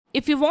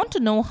If you want to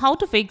know how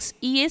to fix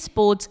EA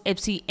Sports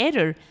FC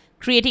error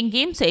creating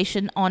game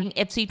session on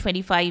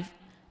FC25,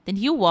 then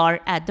you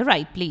are at the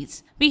right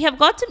place. We have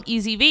got some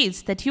easy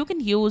ways that you can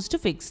use to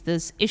fix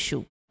this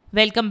issue.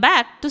 Welcome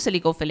back to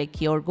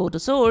Silicophilic, your go-to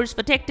source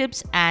for tech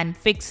tips and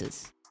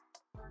fixes.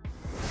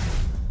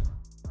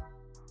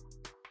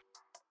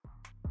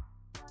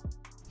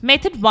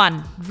 Method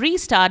 1.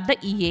 Restart the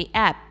EA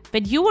app.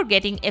 When you are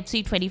getting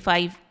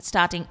FC25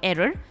 starting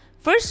error,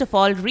 first of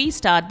all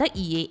restart the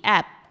EA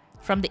app.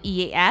 From the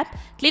EA app,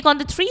 click on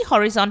the 3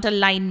 horizontal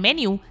line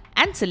menu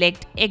and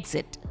select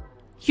Exit.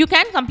 You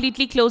can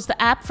completely close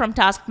the app from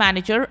Task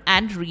Manager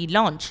and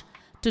relaunch.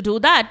 To do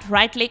that,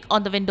 right-click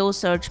on the Windows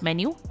search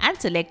menu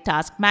and select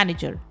Task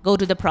Manager. Go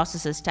to the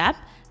Processes tab.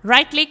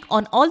 Right-click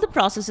on all the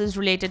processes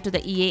related to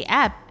the EA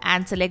app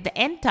and select the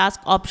End Task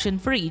option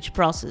for each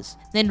process.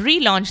 Then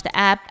relaunch the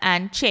app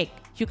and check.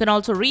 You can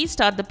also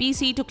restart the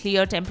PC to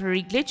clear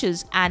temporary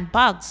glitches and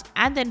bugs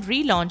and then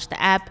relaunch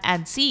the app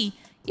and see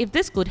if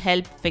this could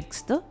help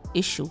fix the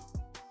issue.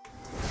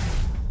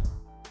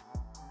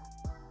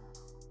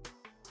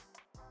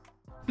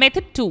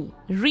 Method 2.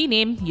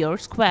 Rename your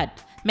squad.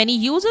 Many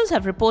users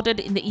have reported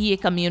in the EA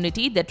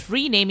community that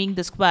renaming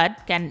the squad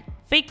can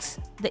fix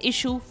the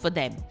issue for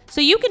them.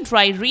 So you can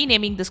try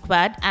renaming the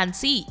squad and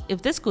see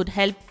if this could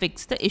help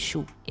fix the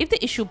issue. If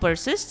the issue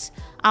persists,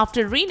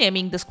 after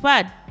renaming the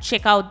squad,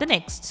 check out the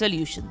next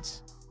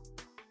solutions.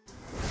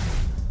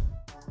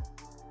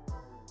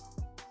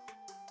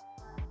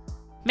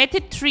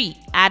 Method 3.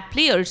 Add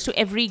players to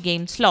every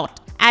game slot.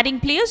 Adding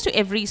players to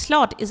every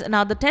slot is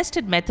another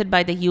tested method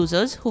by the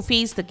users who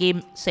face the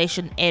game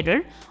session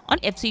error on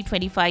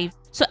FC25.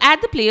 So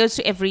add the players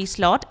to every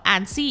slot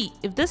and see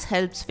if this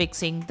helps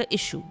fixing the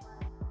issue.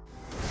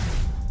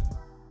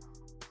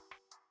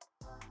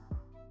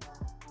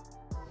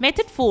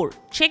 Method 4.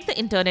 Check the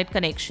internet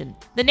connection.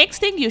 The next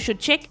thing you should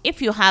check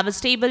if you have a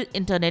stable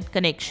internet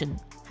connection.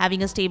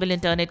 Having a stable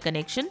internet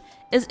connection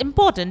is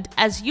important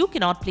as you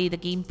cannot play the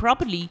game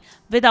properly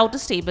without a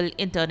stable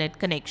internet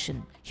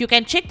connection. You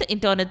can check the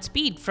internet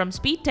speed from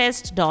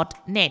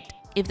speedtest.net.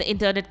 If the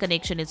internet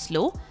connection is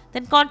slow,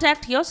 then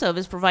contact your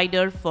service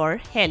provider for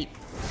help.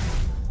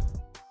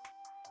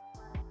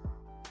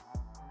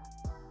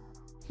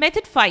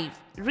 Method 5.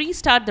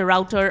 Restart the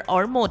router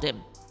or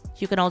modem.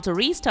 You can also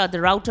restart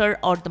the router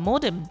or the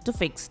modem to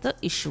fix the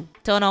issue.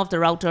 Turn off the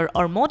router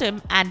or modem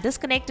and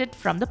disconnect it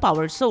from the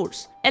power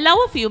source. Allow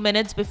a few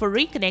minutes before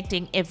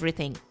reconnecting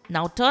everything.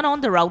 Now turn on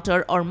the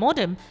router or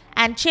modem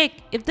and check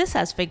if this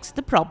has fixed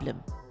the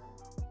problem.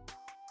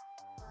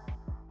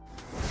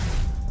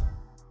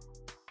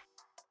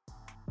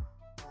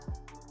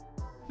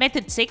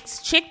 Method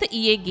 6. Check the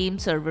EA game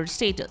server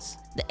status.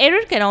 The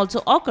error can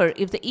also occur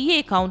if the EA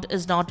account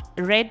is not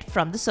read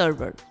from the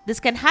server. This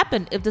can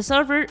happen if the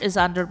server is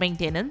under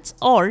maintenance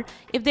or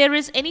if there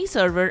is any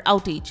server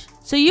outage.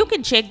 So you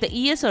can check the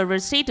EA server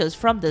status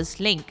from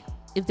this link.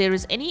 If there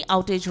is any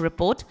outage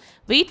report,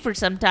 wait for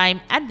some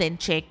time and then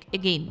check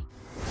again.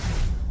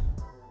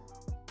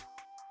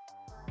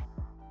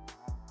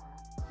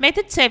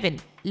 Method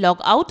 7.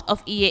 Log out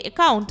of EA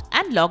account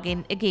and log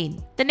in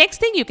again. The next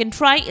thing you can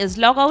try is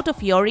log out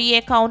of your EA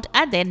account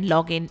and then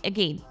log in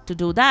again. To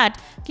do that,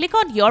 click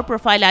on your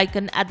profile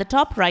icon at the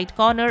top right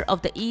corner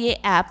of the EA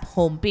app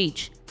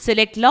homepage.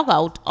 Select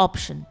Logout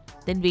option.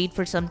 Then wait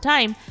for some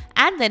time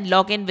and then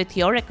log in with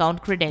your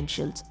account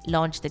credentials.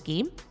 Launch the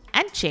game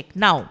and check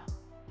now.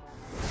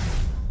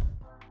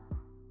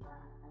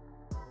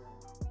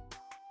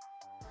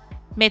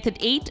 Method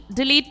 8.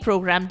 Delete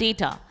program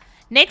data.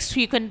 Next,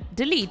 you can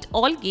delete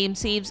all game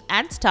saves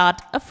and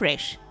start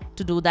afresh.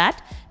 To do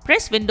that,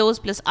 press Windows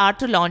plus R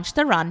to launch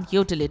the Run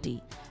utility.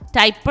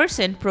 Type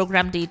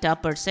 %program data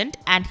 %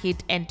 and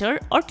hit Enter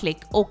or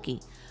click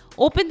OK.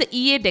 Open the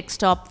EA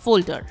desktop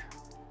folder.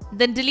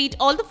 Then delete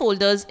all the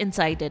folders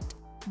inside it.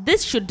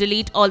 This should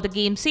delete all the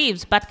game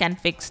saves but can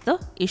fix the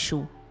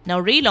issue.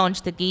 Now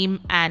relaunch the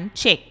game and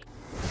check.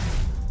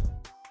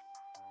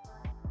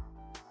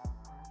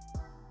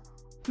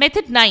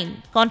 Method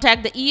 9.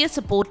 Contact the EA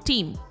support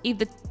team. If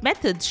the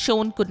methods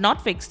shown could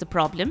not fix the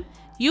problem,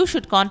 you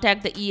should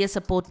contact the EA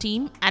support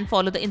team and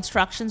follow the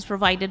instructions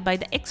provided by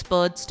the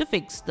experts to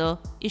fix the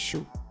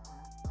issue.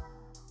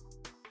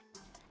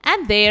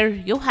 And there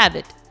you have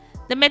it.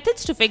 The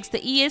methods to fix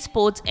the EA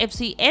Sports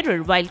FC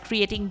error while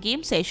creating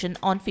game session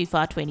on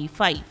FIFA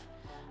 25.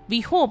 We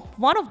hope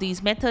one of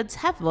these methods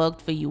have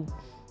worked for you.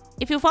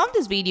 If you found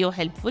this video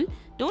helpful,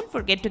 don't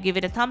forget to give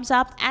it a thumbs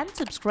up and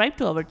subscribe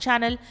to our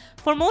channel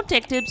for more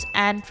tech tips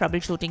and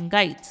troubleshooting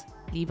guides.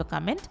 Leave a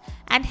comment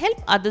and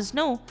help others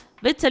know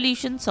which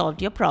solution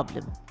solved your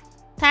problem.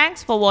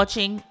 Thanks for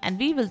watching and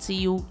we will see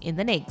you in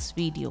the next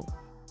video.